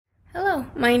Hello,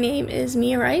 my name is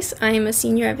Mia Rice. I am a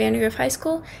senior at Vandergrift High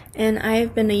School, and I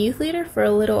have been a youth leader for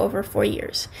a little over 4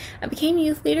 years. I became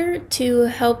youth leader to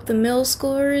help the middle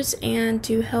schoolers and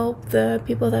to help the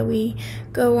people that we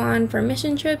go on for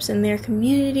mission trips in their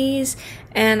communities,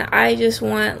 and I just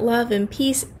want love and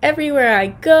peace everywhere I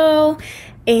go,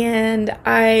 and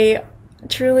I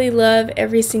truly love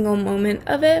every single moment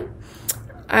of it.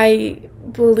 I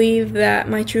believe that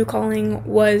my true calling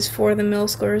was for the middle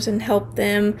schoolers and help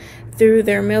them through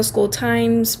their middle school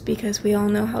times, because we all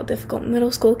know how difficult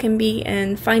middle school can be,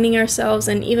 and finding ourselves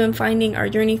and even finding our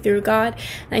journey through God.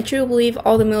 And I truly believe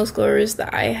all the middle schoolers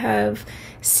that I have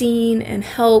seen and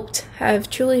helped have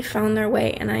truly found their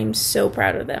way, and I'm so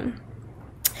proud of them.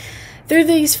 Through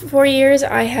these 4 years,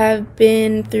 I have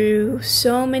been through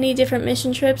so many different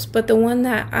mission trips, but the one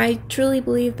that I truly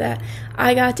believe that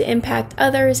I got to impact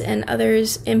others and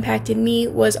others impacted me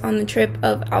was on the trip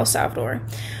of El Salvador.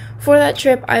 For that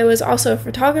trip, I was also a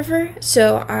photographer,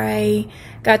 so I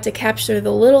got to capture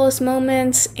the littlest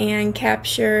moments and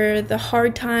capture the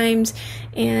hard times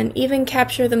and even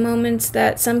capture the moments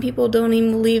that some people don't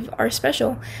even believe are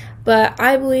special. But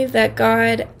I believe that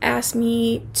God asked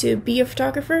me to be a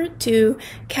photographer, to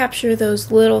capture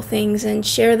those little things and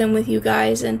share them with you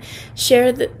guys, and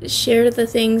share the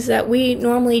things that we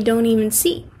normally don't even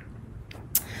see.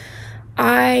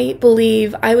 I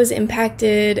believe I was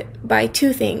impacted by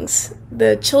two things: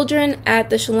 the children at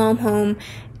the Shalom Home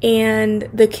and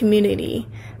the community.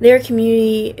 Their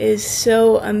community is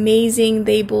so amazing.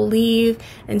 They believe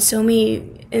in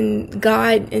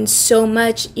God and so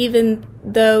much, even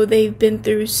though they've been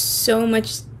through so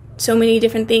many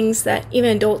different things that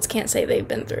even adults can't say they've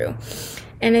been through.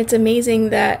 And it's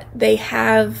amazing that they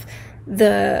have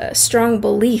the strong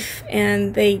belief,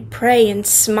 and they pray and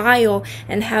smile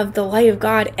and have the light of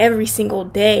God every single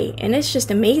day. And it's just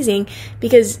amazing,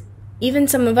 because even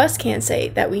some of us can't say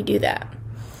that we do that.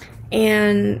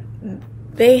 And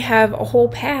they have a whole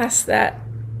past that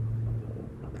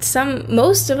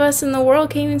most of us in the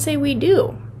world can't even say we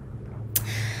do.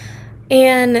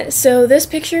 And so this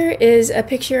picture is a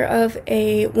picture of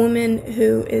a woman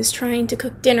who is trying to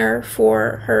cook dinner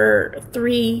for her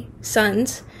 3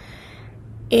 sons.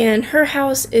 And her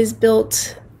house is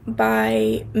built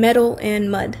by metal and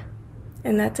mud.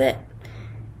 And that's it.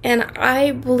 And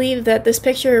I believe that this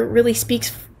picture really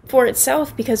speaks for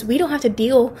itself, because we don't have to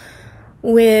deal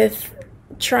with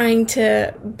trying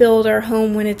to build our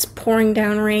home when it's pouring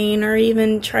down rain, or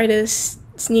even try to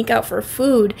sneak out for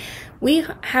food. We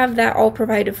have that all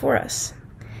provided for us.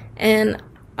 And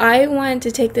I wanted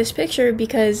to take this picture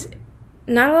because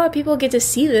not a lot of people get to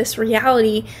see this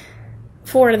reality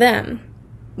for them.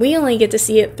 We only get to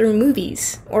see it through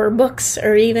movies or books,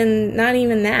 or even not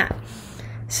even that.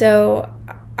 So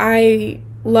I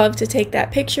love to take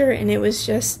that picture, and it was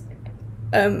just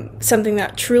something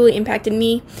that truly impacted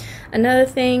me. Another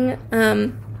thing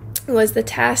was the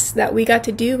tasks that we got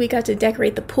to do. We got to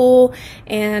decorate the pool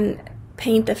and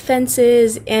paint the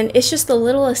fences, and it's just the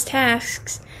littlest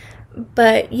tasks,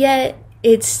 but yet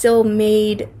it still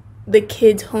made the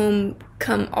kids' home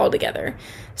come all together.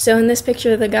 So in this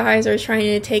picture, the guys are trying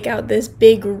to take out this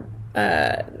big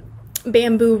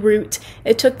bamboo root.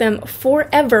 It took them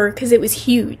forever because it was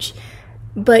huge,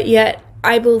 but yet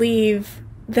I believe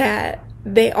that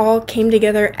they all came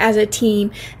together as a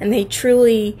team, and they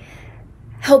truly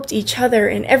helped each other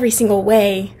in every single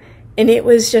way. And it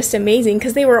was just amazing,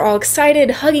 because they were all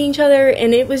excited, hugging each other,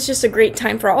 and it was just a great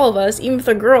time for all of us, even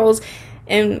for the girls,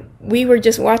 and we were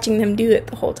just watching them do it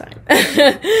the whole time.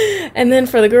 And then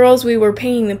for the girls, we were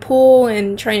painting the pool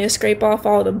and trying to scrape off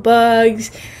all the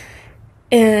bugs,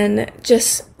 and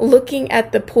just looking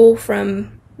at the pool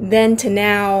from then to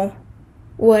now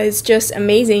was just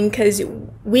amazing, because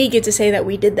we get to say that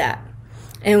we did that,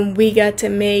 and we got to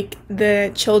make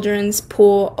the children's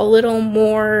pool a little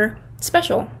more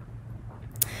special.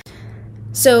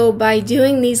 So by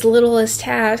doing these littlest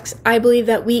tasks, I believe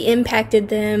that we impacted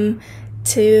them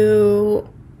to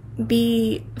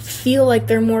feel like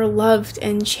they're more loved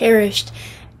and cherished,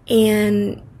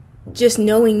 and just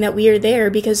knowing that we are there,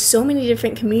 because so many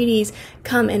different communities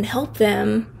come and help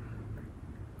them.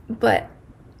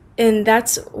 And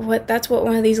that's what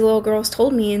one of these little girls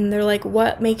told me, and they're like,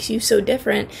 "What makes you so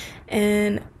different?"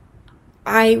 And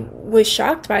I was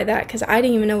shocked by that, because I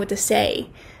didn't even know what to say.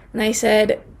 And I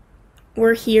said,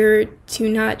 we're here to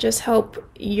not just help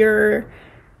your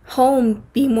home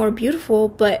be more beautiful,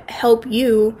 but help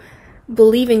you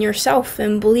believe in yourself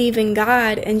and believe in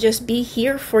God, and just be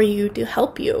here for you to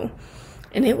help you.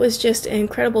 And it was just an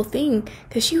incredible thing,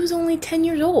 because she was only 10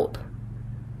 years old.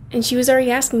 And she was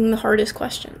already asking the hardest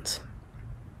questions.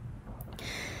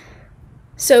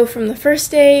 So from the first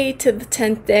day to the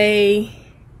 10th day,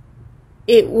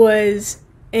 it was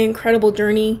an incredible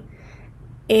journey,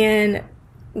 and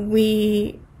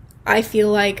I feel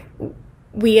like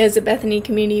we as a Bethany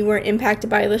community were impacted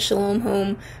by the Shalom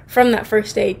Home from that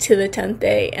first day to the 10th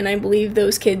day, and I believe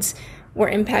those kids were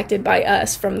impacted by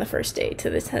us from the first day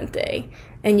to the 10th day.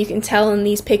 And you can tell in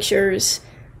these pictures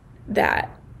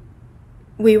that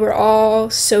we were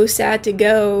all so sad to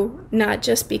go, not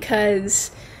just because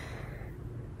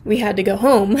we had to go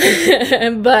home,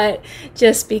 but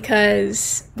just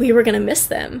because we were going to miss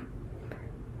them.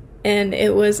 And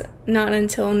it was not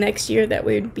until next year that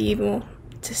we would be able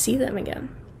to see them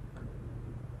again.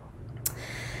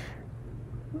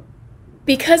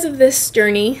 Because of this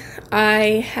journey,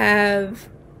 I have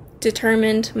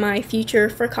determined my future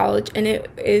for college, and it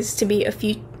is to be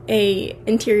a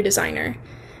interior designer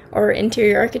or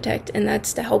interior architect, and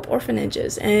that's to help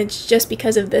orphanages. And it's just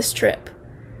because of this trip.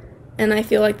 And I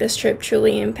feel like this trip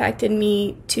truly impacted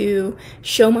me to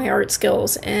show my art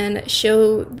skills and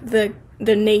show the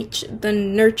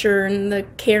nurture and the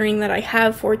caring that I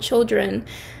have for children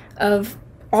of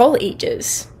all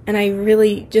ages. And I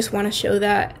really just want to show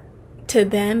that to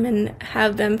them and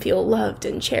have them feel loved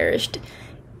and cherished,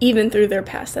 even through their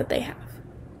past that they have.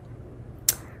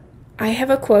 I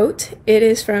have a quote. It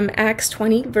is from Acts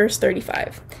 20, verse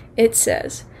 35. It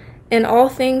says, "In all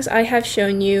things I have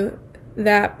shown you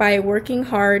that by working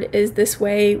hard is this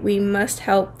way we must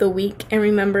help the weak and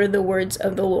remember the words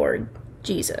of the Lord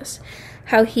Jesus,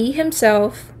 how he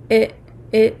himself it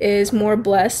is more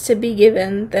blessed to be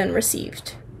given than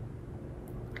received."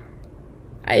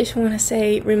 I just want to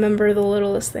say, remember the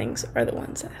littlest things are the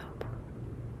ones that help.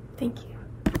 Thank you.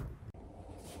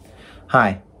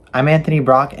 Hi, I'm Anthony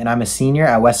Brock, and I'm a senior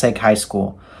at Westlake High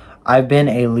School. I've been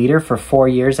a leader for 4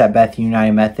 years at Bethany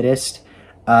United Methodist.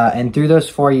 And through those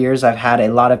 4 years, I've had a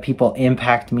lot of people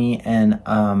impact me, and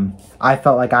I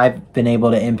felt like I've been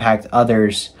able to impact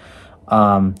others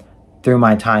through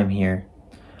my time here.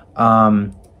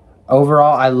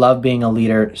 Overall, I love being a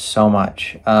leader so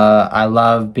much. I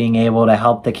love being able to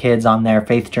help the kids on their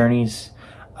faith journeys.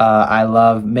 I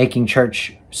love making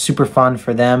church super fun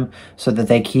for them so that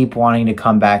they keep wanting to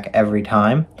come back every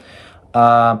time.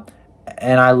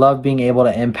 And I love being able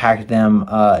to impact them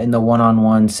in the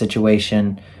one-on-one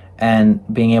situation and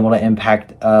being able to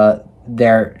impact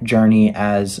their journey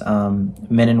as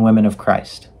men and women of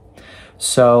Christ.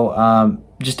 So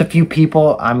just a few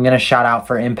people I'm going to shout out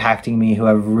for impacting me who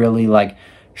have really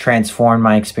transformed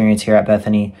my experience here at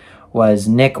Bethany was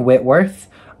Nick Whitworth.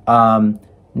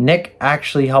 Nick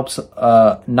actually helps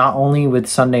not only with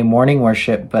Sunday morning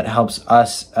worship, but helps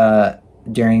us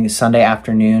during Sunday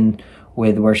afternoon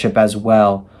with worship as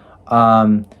well.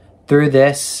 Through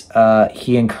this,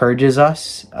 he encourages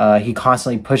us. He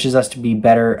constantly pushes us to be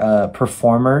better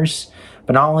performers.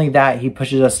 But not only that, he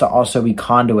pushes us to also be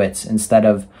conduits instead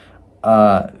of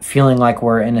feeling like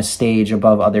we're in a stage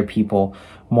above other people.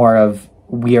 More of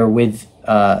we are with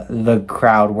the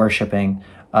crowd worshiping,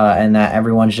 and that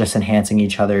everyone's just enhancing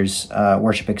each other's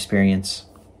worship experience.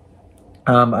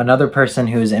 Another person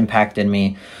who has impacted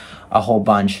me a whole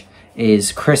bunch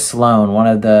is Chris Sloan, one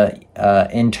of the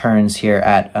interns here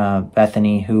at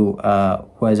Bethany, who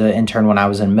was an intern when I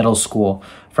was in middle school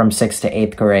from 6th to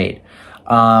 8th grade.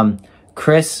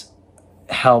 Chris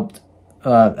helped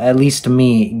at least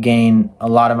me gain a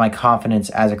lot of my confidence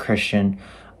as a Christian.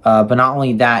 But not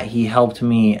only that, he helped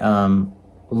me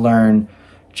learn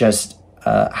just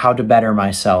how to better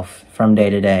myself from day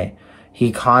to day.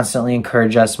 He constantly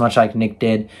encouraged us, much like Nick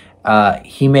did.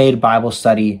 He made Bible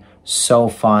study so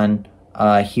fun.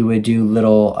 He would do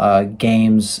little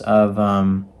games of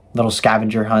little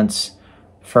scavenger hunts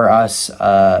for us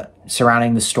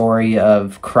surrounding the story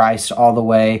of Christ all the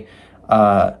way.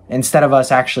 Instead of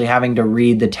us actually having to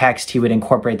read the text, he would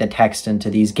incorporate the text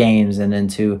into these games and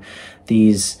into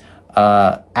these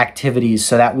activities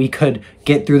so that we could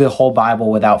get through the whole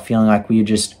Bible without feeling like we were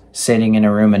just sitting in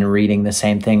a room and reading the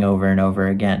same thing over and over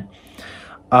again.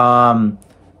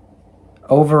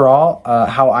 Overall,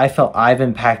 how I felt I've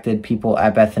impacted people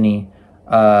at Bethany,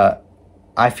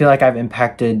 I feel like I've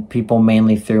impacted people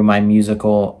mainly through my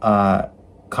musical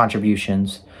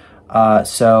contributions.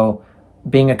 So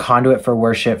being a conduit for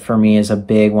worship for me is a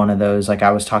big one of those, like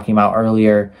I was talking about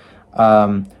earlier.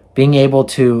 Being able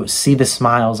to see the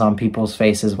smiles on people's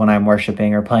faces when I'm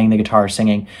worshiping or playing the guitar or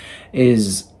singing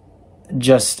is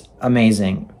just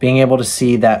amazing. Being able to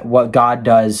see that what God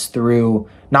does through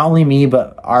not only me,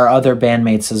 but our other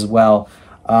bandmates as well,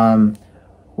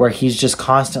 where he's just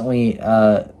constantly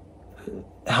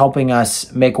helping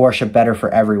us make worship better for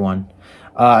everyone.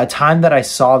 A time that I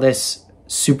saw this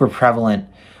super prevalent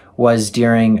was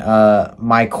during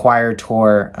my choir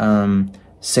tour,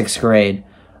 6th grade.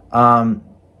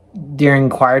 During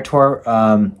choir tour,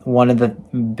 one of the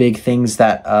big things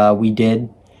that we did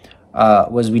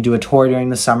was we do a tour during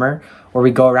the summer where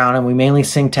we go around and we mainly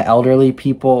sing to elderly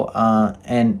people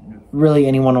and really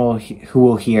anyone who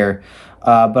will hear.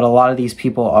 But a lot of these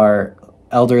people are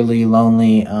elderly,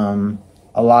 lonely.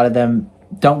 A lot of them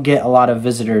don't get a lot of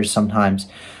visitors sometimes.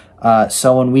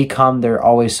 So when we come, they're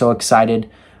always so excited.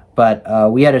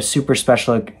 But we had a super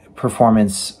special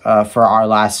performance for our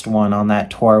last one on that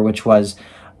tour, which was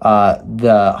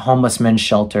the homeless men's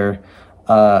shelter.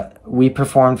 We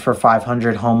performed for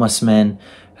 500 homeless men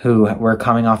who were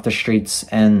coming off the streets,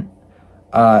 and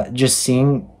just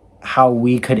seeing how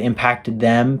we could impact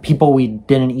them, people we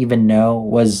didn't even know,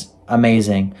 was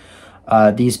amazing.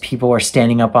 These people were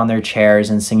standing up on their chairs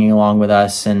and singing along with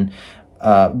us and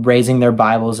raising their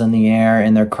Bibles in the air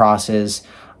and their crosses.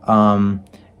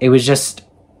 It was just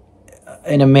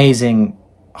an amazing,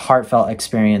 heartfelt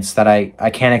experience that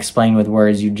I can't explain with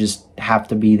words. You just have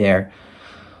to be there.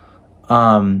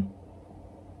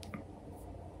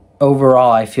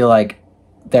 Overall, I feel like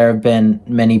there have been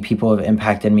many people who have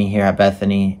impacted me here at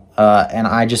Bethany. And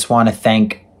I just want to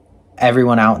thank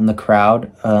everyone out in the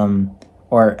crowd,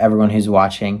 or everyone who's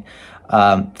watching,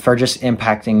 for just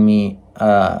impacting me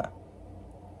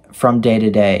from day to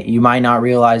day. You might not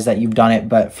realize that you've done it,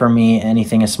 but for me,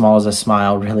 anything as small as a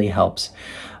smile really helps.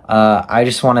 I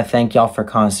just want to thank y'all for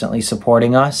constantly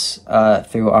supporting us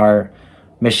through our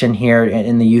mission here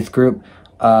in the youth group.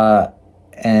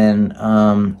 And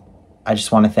I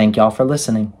just want to thank y'all for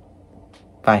listening.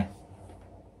 Bye.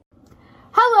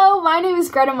 Hello, my name is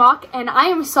Greta Mock, and I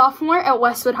am a sophomore at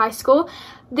Westwood High School.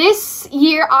 This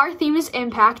year, our theme is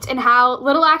impact and how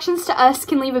little actions to us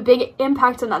can leave a big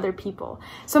impact on other people.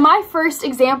 So my first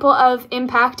example of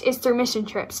impact is through mission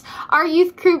trips. Our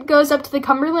youth group goes up to the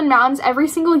Cumberland Mountains every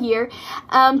single year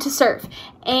to surf.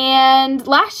 And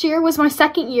last year was my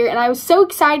second year, and I was so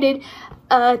excited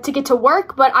to get to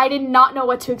work, but I did not know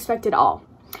what to expect at all.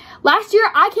 Last year,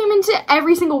 I came into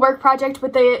every single work project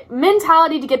with the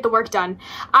mentality to get the work done.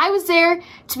 I was there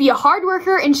to be a hard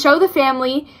worker and show the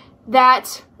family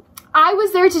that I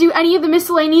was there to do any of the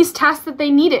miscellaneous tasks that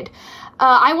they needed.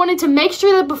 I wanted to make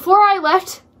sure that before I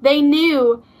left, they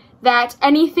knew that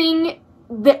anything,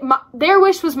 their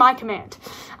wish was my command.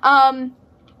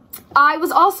 I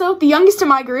was also the youngest in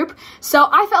my group, so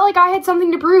I felt like I had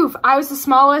something to prove. I was the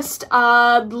smallest,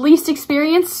 least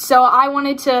experienced, so I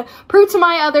wanted to prove to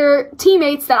my other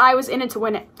teammates that I was in it to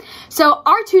win it. So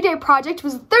our 2-day project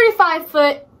was a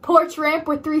 35-foot porch ramp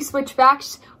with 3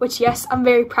 switchbacks, which, yes, I'm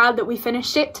very proud that we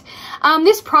finished it.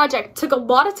 This project took a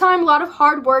lot of time, a lot of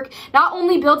hard work, not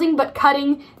only building, but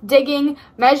cutting, digging,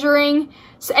 measuring,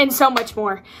 and so much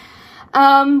more.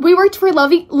 We worked for a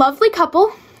lovely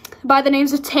couple by the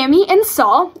names of Tammy and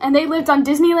Saul, and they lived on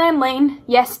Disneyland Lane.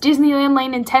 Yes, Disneyland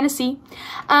Lane in Tennessee.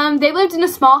 They lived in a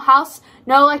small house,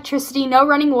 no electricity, no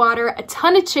running water, a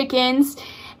ton of chickens,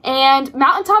 and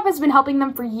Mountaintop has been helping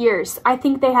them for years. I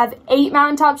think they have 8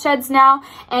 Mountaintop sheds now,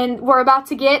 and we're about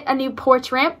to get a new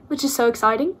porch ramp, which is so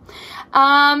exciting.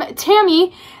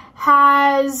 Tammy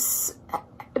has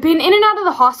been in and out of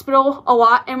the hospital a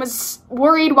lot and was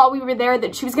worried while we were there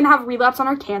that she was going to have a relapse on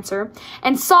her cancer.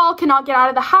 And Saul cannot get out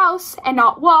of the house and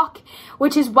not walk,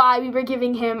 which is why we were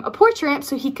giving him a porch ramp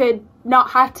so he could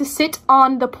not have to sit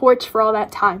on the porch for all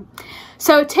that time.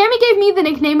 So Tammy gave me the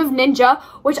nickname of Ninja,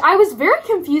 which I was very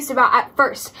confused about at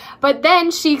first. But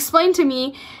then she explained to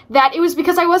me that it was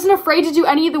because I wasn't afraid to do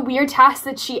any of the weird tasks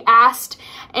that she asked,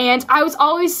 and I was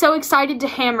always so excited to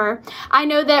hammer. I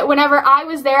know that whenever I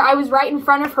was there, I was right in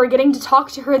front of her, getting to talk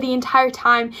to her the entire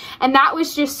time, and that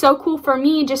was just so cool for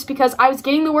me, just because I was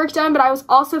getting the work done, but I was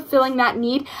also feeling that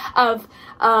need of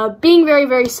being very,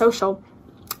 very social.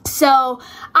 So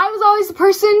I was always the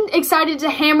person excited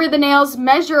to hammer the nails,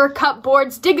 measure cut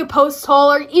boards, dig a post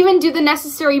hole, or even do the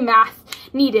necessary math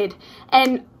needed.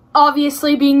 And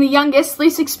obviously, being the youngest,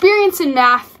 least experienced in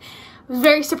math, I was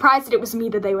very surprised that it was me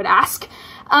that they would ask.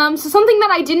 So something that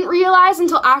I didn't realize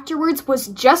until afterwards was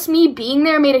just me being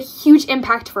there made a huge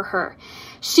impact for her.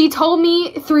 She told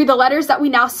me through the letters that we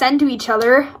now send to each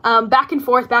other, back and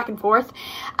forth,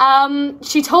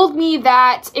 she told me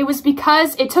that it was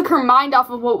because it took her mind off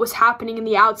of what was happening in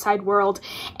the outside world,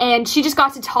 and she just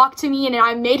got to talk to me, and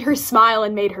I made her smile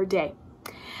and made her day.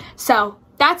 So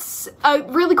that's a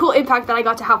really cool impact that I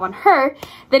got to have on her.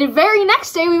 Then the very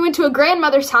next day, we went to a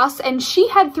grandmother's house, and she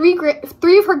had three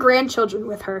of her grandchildren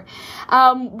with her.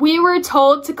 We were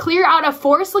told to clear out a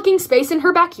forest-looking space in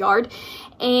her backyard,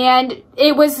 and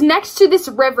it was next to this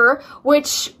river,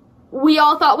 which we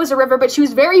all thought was a river, but she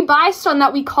was very biased on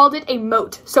that we called it a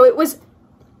moat. So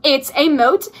it's a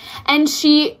moat, and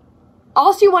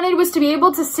all she wanted was to be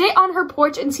able to sit on her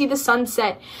porch and see the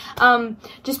sunset,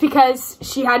 just because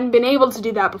she hadn't been able to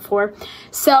do that before.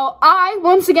 So I,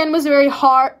 once again, was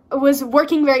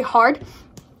working very hard,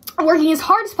 working as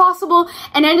hard as possible,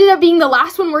 and ended up being the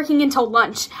last one working until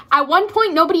lunch. At one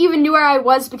point, nobody even knew where I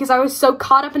was because I was so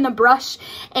caught up in the brush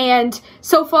and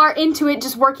so far into it,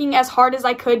 just working as hard as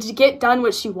I could to get done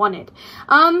what she wanted.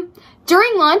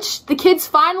 During lunch, the kids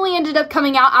finally ended up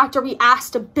coming out after we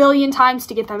asked 1 billion times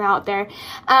to get them out there.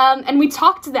 And we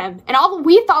talked to them. And all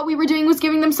we thought we were doing was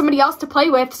giving them somebody else to play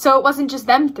with, so it wasn't just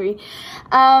them three.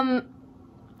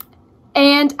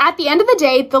 And at the end of the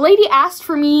day, the lady asked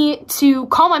for me to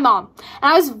call my mom.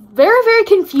 And I was very, very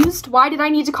confused. Why did I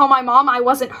need to call my mom? I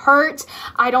wasn't hurt.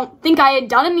 I don't think I had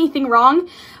done anything wrong.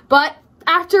 But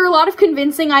after a lot of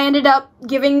convincing, I ended up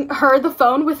giving her the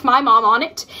phone with my mom on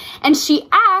it. And she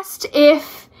asked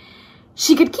if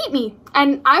she could keep me.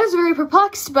 And I was very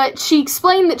perplexed, but she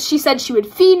explained that she said she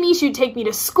would feed me, she would take me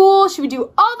to school, she would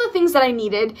do all the things that I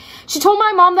needed. She told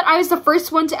my mom that I was the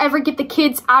first one to ever get the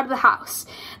kids out of the house,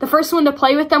 the first one to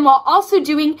play with them while also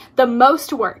doing the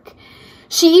most work.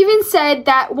 She even said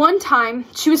that one time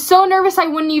she was so nervous I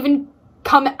wouldn't even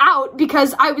come out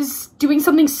because I was doing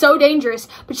something so dangerous,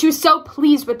 but she was so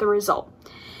pleased with the result.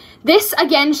 This,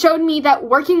 again, showed me that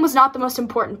working was not the most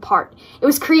important part. It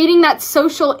was creating that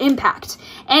social impact,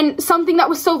 and something that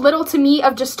was so little to me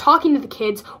of just talking to the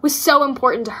kids was so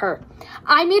important to her.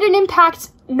 I made an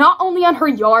impact not only on her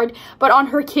yard, but on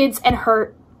her kids and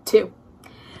her too.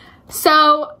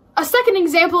 So, a second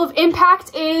example of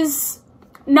impact is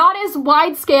not as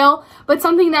wide scale, but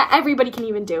something that everybody can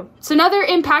even do. So another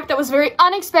impact that was very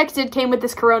unexpected came with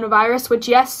this coronavirus, which,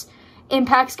 yes,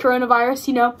 impacts coronavirus,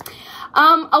 you know.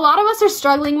 A lot of us are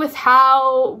struggling with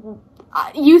how,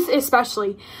 youth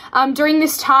especially, during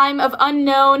this time of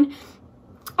unknown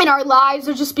in our lives,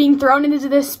 are just being thrown into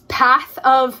this path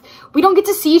of, we don't get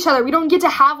to see each other, we don't get to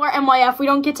have our MYF, we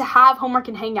don't get to have homework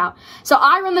and hang out. So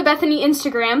I run the Bethany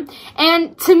Instagram,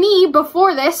 and to me,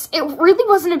 before this, it really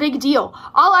wasn't a big deal.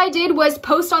 All I did was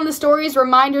post on the stories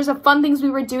reminders of fun things we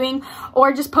were doing,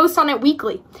 or just post on it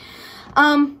weekly.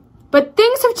 But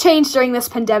things have changed during this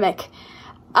pandemic.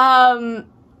 It's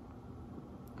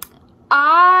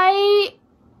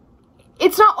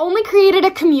not only created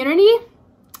a community,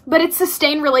 but it's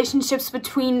sustained relationships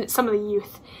between some of the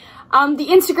youth. The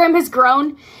Instagram has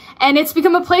grown, and it's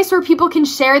become a place where people can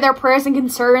share their prayers and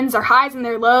concerns, their highs and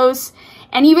their lows,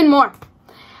 and even more.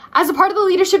 As a part of the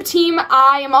leadership team,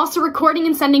 I am also recording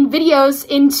and sending videos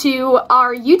into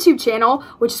our YouTube channel,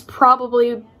 which is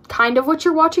probably kind of what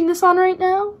you're watching this on right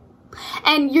now.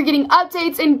 And you're getting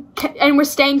updates, and we're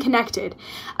staying connected.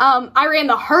 I ran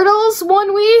the hurdles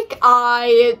one week.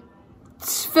 I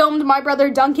filmed my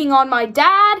brother dunking on my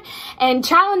dad, and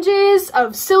challenges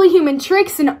of silly human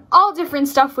tricks and all different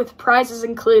stuff with prizes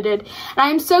included. And I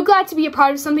am so glad to be a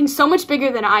part of something so much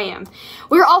bigger than I am.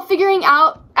 We're all figuring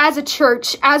out as a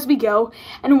church as we go,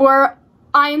 and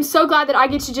I am so glad that I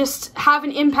get to just have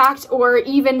an impact or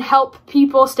even help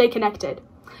people stay connected.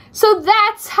 So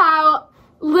that's how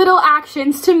little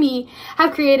actions to me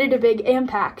have created a big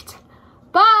impact.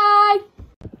 Bye!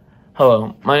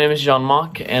 Hello, my name is John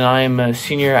Mock, and I am a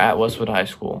senior at Westwood High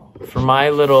School. For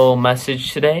my little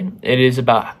message today, it is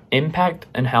about impact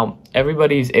and how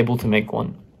everybody is able to make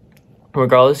one.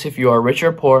 Regardless if you are rich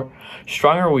or poor,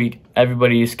 strong or weak,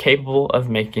 everybody is capable of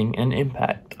making an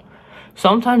impact.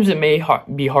 Sometimes it may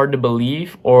be hard to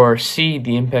believe or see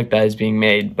the impact that is being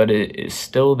made, but it is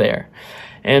still there.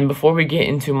 And before we get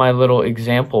into my little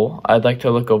example, I'd like to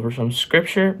look over some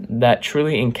scripture that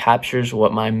truly encaptures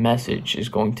what my message is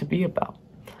going to be about.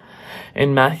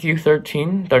 In Matthew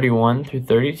 13:31 through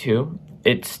 32,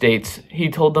 it states, "He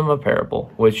told them a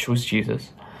parable," which was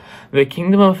Jesus. "The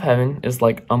kingdom of heaven is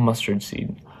like a mustard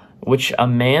seed, which a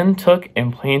man took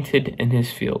and planted in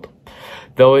his field.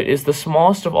 Though it is the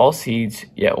smallest of all seeds,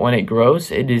 yet when it grows,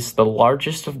 it is the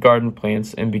largest of garden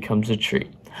plants and becomes a tree,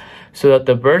 so that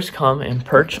the birds come and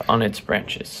perch on its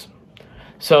branches."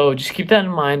 So just keep that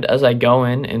in mind as I go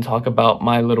in and talk about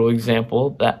my little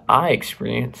example that I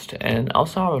experienced in El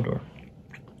Salvador.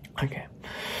 Okay,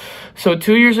 so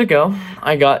 2 years ago,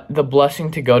 I got the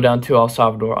blessing to go down to El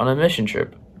Salvador on a mission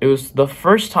trip. It was the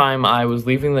first time I was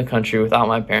leaving the country without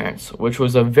my parents, which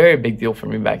was a very big deal for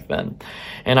me back then.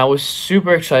 And I was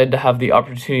super excited to have the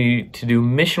opportunity to do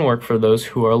mission work for those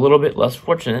who are a little bit less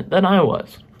fortunate than I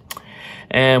was.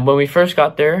 And when we first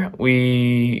got there,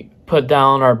 we put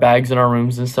down our bags in our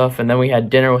rooms and stuff, and then we had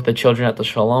dinner with the children at the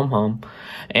Shalom home.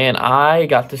 And I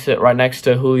got to sit right next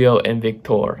to Julio and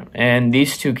Victor. And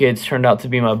these two kids turned out to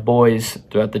be my boys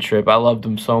throughout the trip. I loved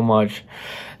them so much.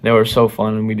 They were so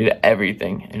fun, and we did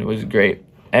everything, and it was great.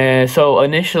 And so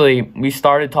initially, we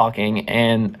started talking,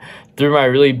 and through my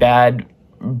really bad,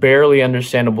 barely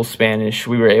understandable Spanish,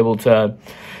 we were able to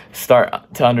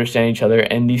start to understand each other.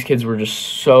 And these kids were just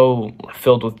so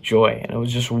filled with joy, and it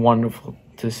was just wonderful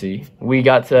to see. We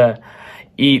got to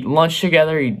eat lunch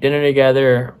together, eat dinner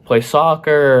together, play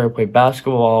soccer, play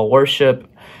basketball, worship,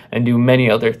 and do many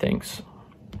other things.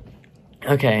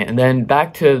 Okay, and then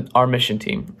back to our mission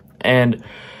team. And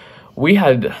we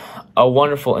had a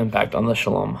wonderful impact on the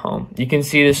Shalom home. You can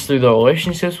see this through the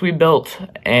relationships we built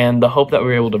and the hope that we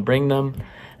were able to bring them.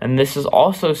 And this is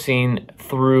also seen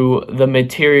through the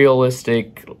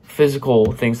materialistic,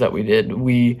 physical things that we did.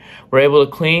 We were able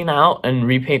to clean out and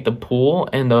repaint the pool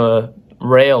and the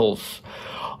rails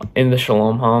in the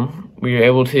Shalom home. We were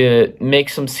able to make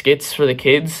some skits for the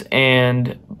kids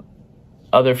and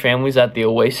other families at the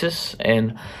Oasis.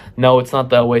 And no, it's not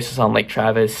the Oasis on Lake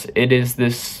Travis. It is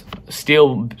this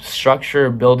steel structure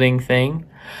building thing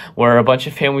where a bunch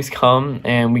of families come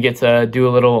and we get to do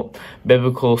a little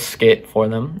biblical skit for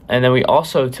them. And then we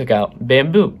also took out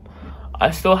bamboo.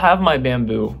 I still have my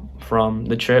bamboo from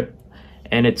the trip,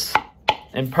 and it's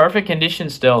in perfect condition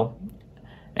still.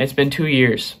 And it's been 2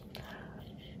 years.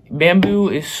 Bamboo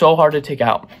is so hard to take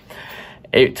out.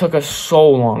 It took us so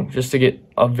long just to get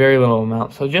a very little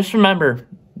amount. So just remember,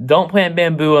 don't plant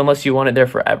bamboo unless you want it there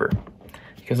forever,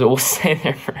 because it will stay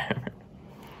there forever.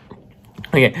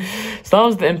 Okay, so that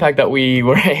was the impact that we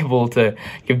were able to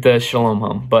give the Shalom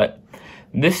home. But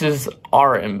this is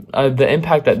the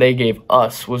impact that they gave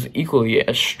us was equally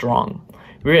as strong.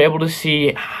 We were able to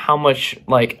see how much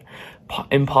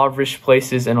impoverished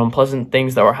places and unpleasant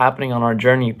things that were happening on our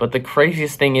journey. But the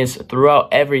craziest thing is, throughout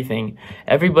everything,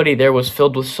 everybody there was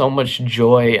filled with so much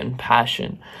joy and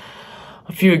passion.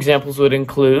 A few examples would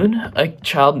include a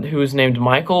child who was named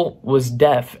Michael was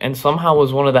deaf and somehow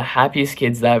was one of the happiest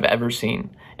kids that I've ever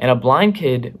seen. And a blind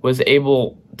kid was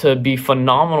able to be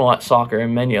phenomenal at soccer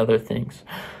and many other things.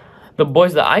 The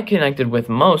boys that I connected with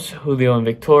most, Julio and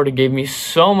Victor, gave me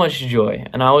so much joy,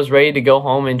 and I was ready to go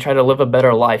home and try to live a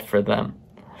better life for them.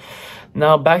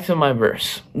 Now back to my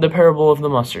verse, the parable of the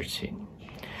mustard seed.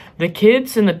 The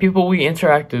kids and the people we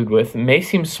interacted with may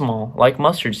seem small, like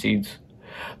mustard seeds,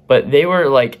 but they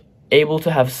were able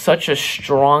to have such a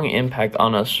strong impact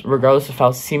on us, regardless of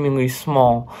how seemingly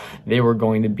small they were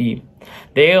going to be.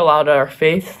 They allowed our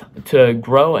faith to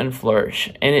grow and flourish,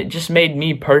 and it just made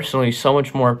me personally so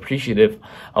much more appreciative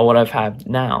of what I've had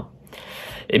now.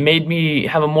 It made me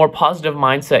have a more positive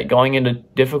mindset going into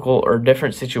difficult or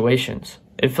different situations.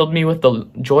 It filled me with the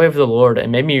joy of the Lord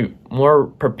and made me more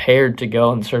prepared to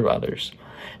go and serve others.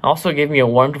 It also gave me a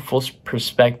wonderful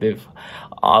perspective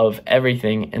of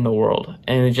everything in the world,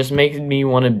 and it just makes me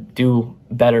want to do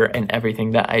better in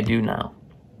everything that I do now.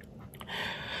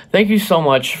 Thank you so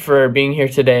much for being here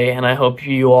today, and I hope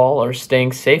you all are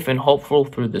staying safe and hopeful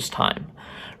through this time.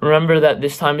 Remember that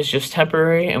this time is just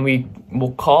temporary, and we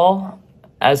will call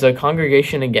as a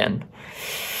congregation again.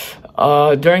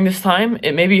 During this time,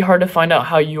 it may be hard to find out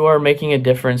how you are making a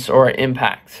difference or an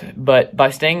impact, but by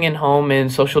staying in home and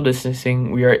social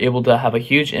distancing, we are able to have a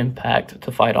huge impact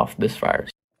to fight off this virus.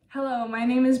 Hello, my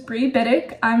name is Bree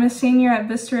Biddick. I'm a senior at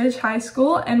Vista Ridge High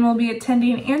School and will be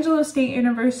attending Angelo State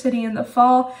University in the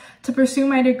fall to pursue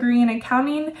my degree in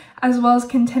accounting as well as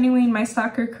continuing my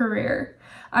soccer career.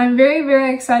 I'm very,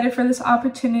 very excited for this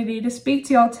opportunity to speak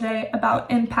to y'all today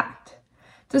about impact.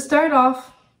 To start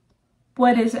off,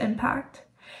 what is impact?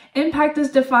 Impact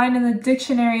is defined in the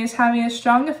dictionary as having a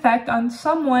strong effect on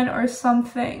someone or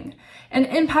something. An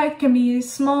impact can be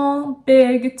small,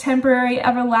 big, temporary,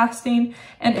 everlasting,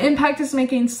 and impact is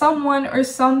making someone or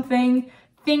something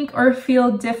think or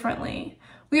feel differently.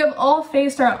 We have all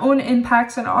faced our own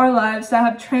impacts in our lives that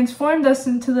have transformed us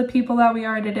into the people that we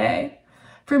are today.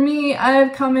 For me, I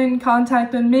have come in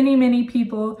contact with many, many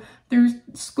people through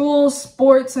schools,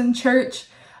 sports, and church.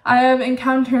 I have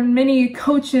encountered many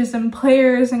coaches and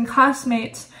players and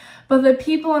classmates, but the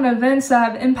people and events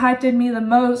that have impacted me the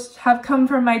most have come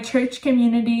from my church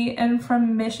community and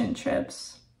from mission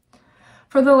trips.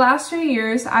 For the last 3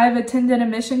 years, I have attended a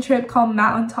mission trip called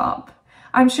Mountaintop.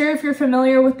 I'm sure if you're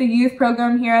familiar with the youth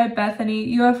program here at Bethany,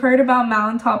 you have heard about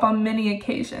Mountaintop on many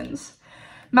occasions.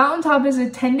 Mountaintop is a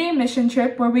 10-day mission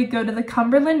trip where we go to the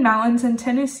Cumberland Mountains in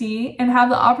Tennessee and have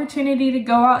the opportunity to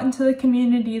go out into the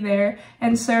community there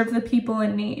and serve the people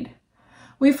in need.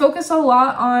 We focus a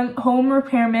lot on home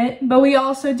repairment, but we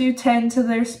also do tend to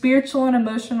their spiritual and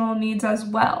emotional needs as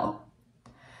well.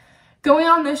 Going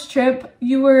on this trip,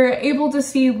 you were able to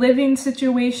see living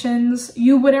situations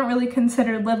you wouldn't really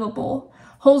consider livable.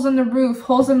 Holes in the roof,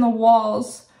 holes in the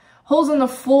walls, holes in the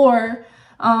floor.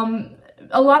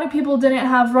 A lot of people didn't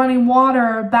have running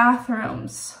water or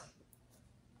bathrooms.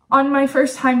 On my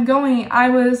first time going, I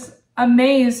was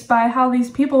amazed by how these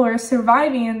people are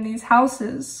surviving in these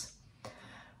houses.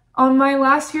 On my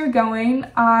last year going,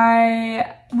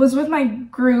 I was with my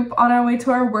group on our way to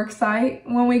our work site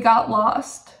when we got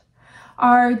lost.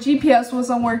 Our GPS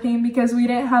wasn't working because we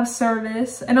didn't have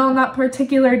service, and on that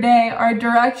particular day, our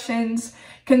directions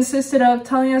consisted of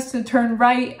telling us to turn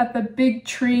right at the big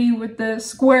tree with the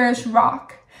squarish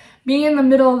rock. Being in the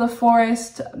middle of the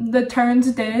forest, the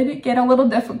turns did get a little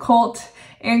difficult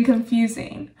and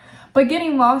confusing, but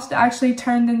getting lost actually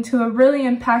turned into a really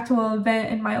impactful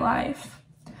event in my life.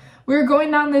 We were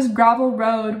going down this gravel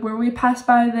road where we passed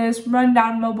by this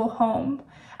rundown mobile home.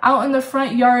 Out in the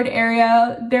front yard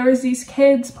area, there was these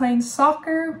kids playing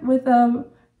soccer with a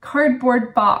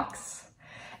cardboard box,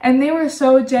 and they were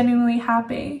so genuinely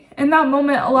happy. In that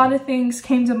moment, a lot of things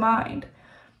came to mind.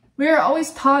 We are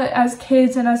always taught as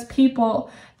kids and as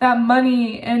people that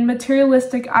money and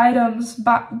materialistic items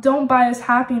don't buy us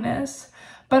happiness,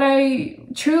 but I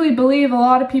truly believe a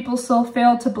lot of people still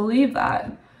fail to believe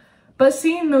that. But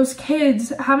seeing those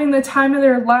kids having the time of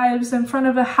their lives in front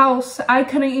of a house I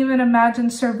couldn't even imagine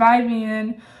surviving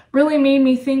in really made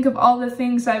me think of all the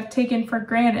things I've taken for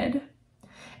granted.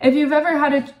 If you've ever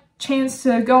had a chance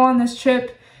to go on this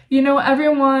trip, you know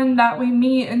everyone that we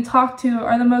meet and talk to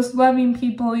are the most loving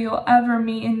people you'll ever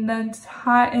meet in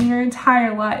your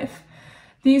entire life.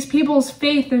 These people's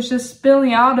faith is just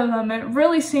spilling out of them. It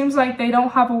really seems like they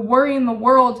don't have a worry in the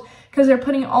world because they're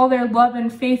putting all their love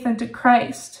and faith into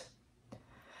Christ.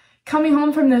 Coming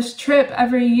home from this trip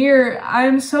every year,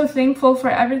 I'm so thankful for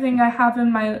everything I have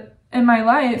in my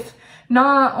life.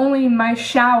 Not only my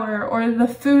shower or the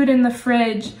food in the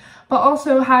fridge, but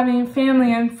also having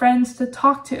family and friends to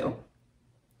talk to.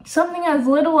 Something as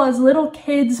little as little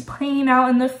kids playing out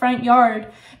in the front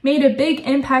yard made a big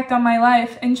impact on my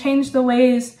life and changed the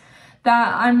ways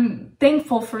that I'm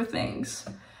thankful for things.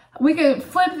 We could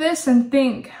flip this and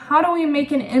think, how do we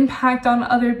make an impact on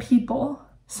other people?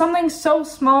 Something so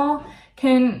small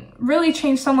can really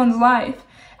change someone's life.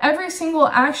 Every single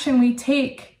action we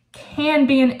take can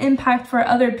be an impact for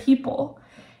other people.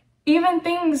 Even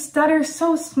things that are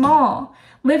so small.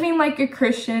 Living like a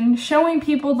Christian, showing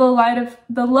people the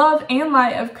love and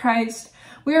light of Christ.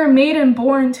 We are made and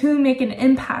born to make an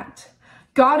impact.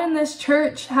 God and this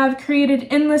church have created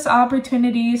endless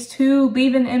opportunities to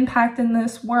leave an impact in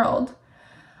this world.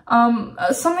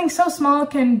 Something so small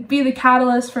can be the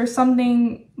catalyst for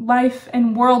something life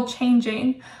and world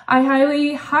changing. I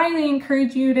highly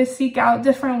encourage you to seek out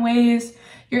different ways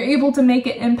you're able to make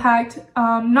an impact,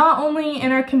 not only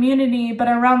in our community, but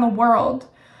around the world.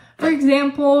 For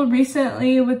example,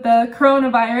 recently with the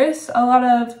coronavirus, a lot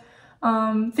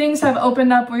of things have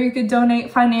opened up where you could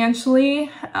donate financially,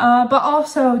 but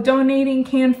also donating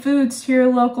canned foods to your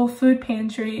local food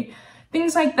pantry,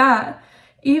 things like that.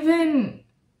 Even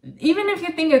if you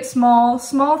think it's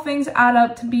small things add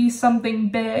up to be something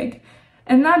big.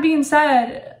 And that being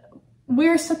said,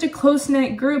 we're such a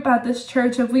close-knit group at this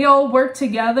church. If we all work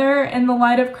together in the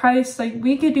light of Christ,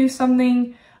 we could do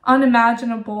something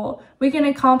unimaginable. We can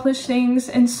accomplish things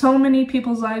and so many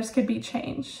people's lives could be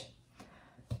changed.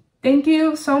 Thank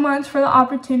you so much for the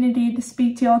opportunity to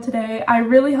speak to y'all today. I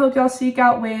really hope y'all seek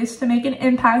out ways to make an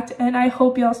impact, and I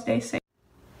hope y'all stay safe.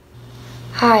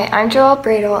 Hi, I'm Joelle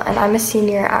Bradle, and I'm a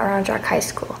senior at Round Rock High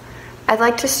School. I'd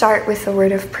like to start with a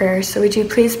word of prayer, so would you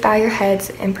please bow your heads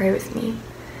and pray with me?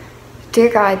 Dear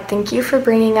God, thank you for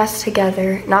bringing us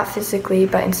together, not physically,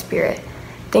 but in spirit.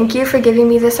 Thank you for giving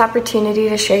me this opportunity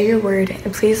to share your word,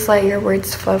 and please let your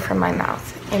words flow from my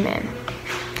mouth. Amen.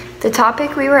 The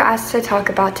topic we were asked to talk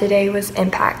about today was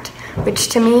impact, which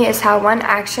to me is how one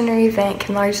action or event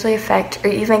can largely affect or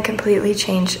even completely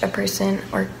change a person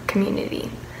or community.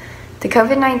 The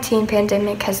COVID-19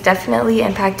 pandemic has definitely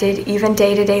impacted even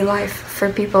day-to-day life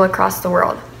for people across the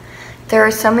world. There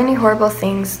are so many horrible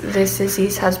things this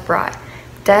disease has brought: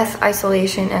 death,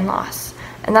 isolation, and loss.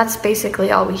 And that's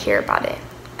basically all we hear about it.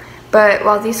 But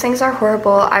while these things are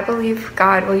horrible, I believe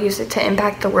God will use it to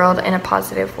impact the world in a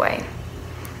positive way.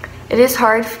 It is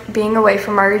hard being away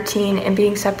from our routine and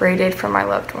being separated from our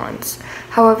loved ones.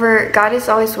 However, God is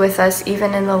always with us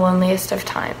even in the loneliest of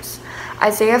times.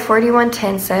 Isaiah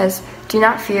 41:10 says, "Do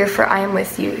not fear, for I am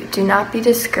with you. Do not be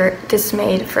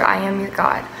dismayed, for I am your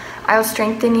God. I will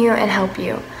strengthen you and help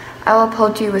you. I will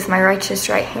uphold you with my righteous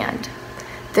right hand.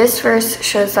 This verse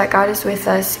shows that God is with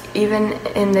us even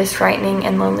in this frightening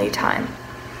and lonely time.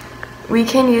 We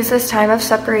can use this time of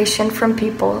separation from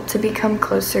people to become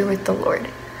closer with the Lord.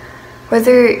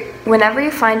 Whenever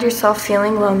you find yourself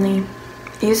feeling lonely,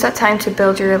 use that time to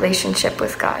build your relationship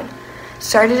with God.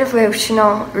 Start a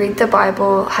devotional, read the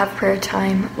Bible, have prayer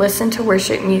time, listen to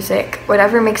worship music,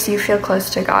 whatever makes you feel close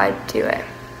to God, do it.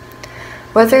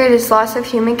 Whether it is loss of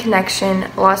human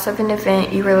connection, loss of an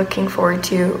event you were looking forward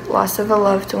to, loss of a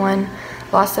loved one,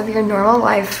 loss of your normal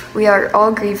life, we are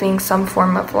all grieving some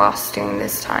form of loss during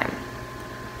this time.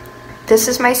 This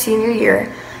is my senior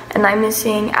year, and I'm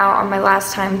missing out on my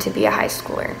last time to be a high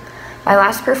schooler. My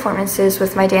last performances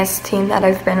with my dance team that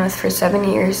I've been with for 7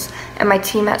 years and my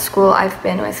team at school I've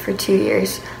been with for 2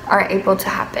 years aren't able to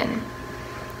happen.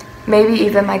 Maybe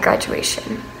even my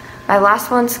graduation. My last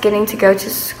one's getting to go to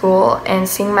school and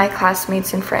seeing my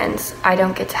classmates and friends. I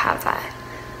don't get to have that.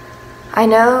 I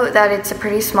know that it's a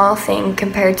pretty small thing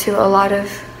compared to a lot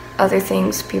of other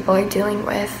things people are dealing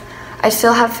with. I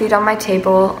still have food on my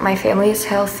table, my family is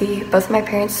healthy, both my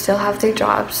parents still have their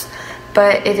jobs,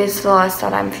 but it is the loss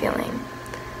that I'm feeling.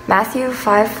 Matthew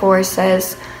 5:4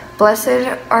 says,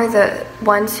 "Blessed are the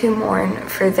ones who mourn,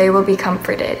 for they will be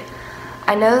comforted."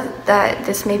 I know that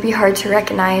this may be hard to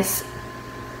recognize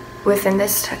within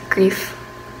this grief,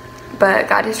 but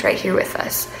God is right here with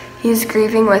us. He is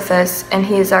grieving with us, and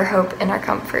He is our hope and our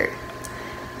comfort.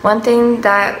 One thing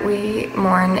that we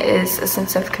mourn is a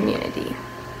sense of community.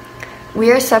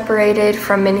 We are separated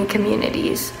from many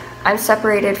communities. I'm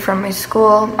separated from my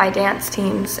school, my dance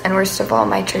teams, and worst of all,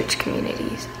 my church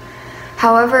communities.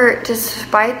 However,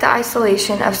 despite the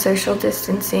isolation of social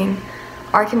distancing,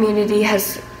 our community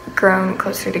has grown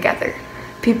closer together.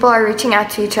 People are reaching out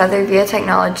to each other via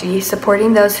technology,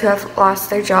 supporting those who have lost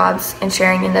their jobs, and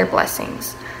sharing in their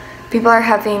blessings. People are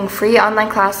having free online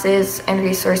classes and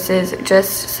resources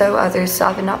just so others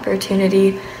have an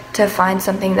opportunity to find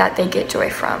something that they get joy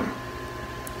from.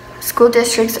 School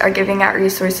districts are giving out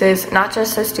resources not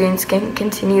just so students can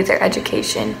continue their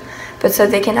education, but so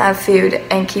they can have food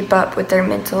and keep up with their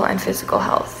mental and physical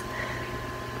health.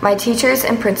 My teachers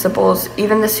and principals,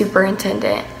 even the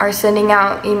superintendent, are sending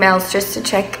out emails just to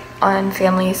check on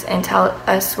families and tell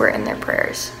us we're in their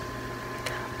prayers.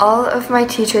 All of my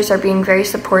teachers are being very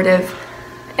supportive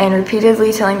and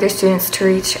repeatedly telling their students to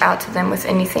reach out to them with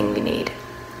anything we need.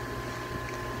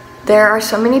 There are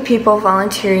so many people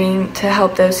volunteering to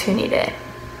help those who need it.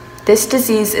 This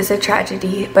disease is a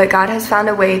tragedy, but God has found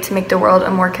a way to make the world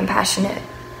a more compassionate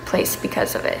place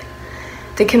because of it.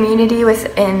 The community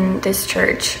within this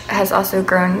church has also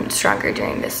grown stronger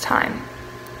during this time.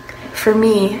 For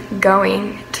me,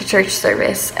 going to church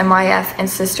service, MYF, and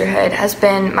sisterhood has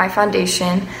been my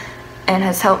foundation and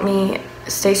has helped me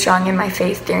stay strong in my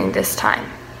faith during this time.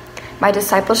 My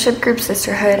discipleship group,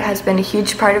 Sisterhood, has been a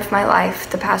huge part of my life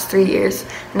the past 3 years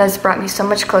and has brought me so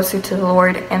much closer to the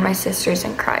Lord and my sisters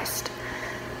in Christ.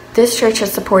 This church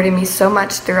has supported me so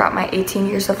much throughout my 18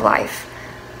 years of life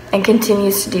and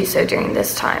continues to do so during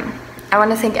this time. I want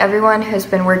to thank everyone who has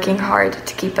been working hard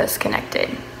to keep us connected.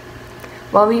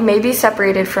 While we may be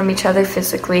separated from each other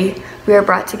physically, we are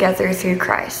brought together through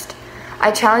Christ.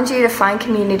 I challenge you to find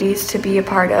communities to be a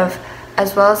part of,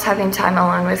 as well as having time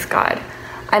alone with God.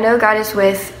 I know God is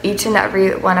with each and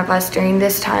every one of us during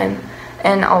this time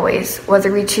and always,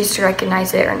 whether we choose to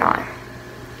recognize it or not.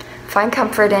 Find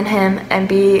comfort in Him and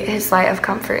be His light of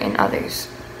comfort in others.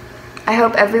 I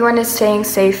hope everyone is staying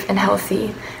safe and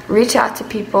healthy. Reach out to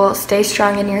people, stay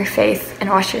strong in your faith, and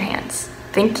wash your hands.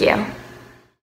 Thank you.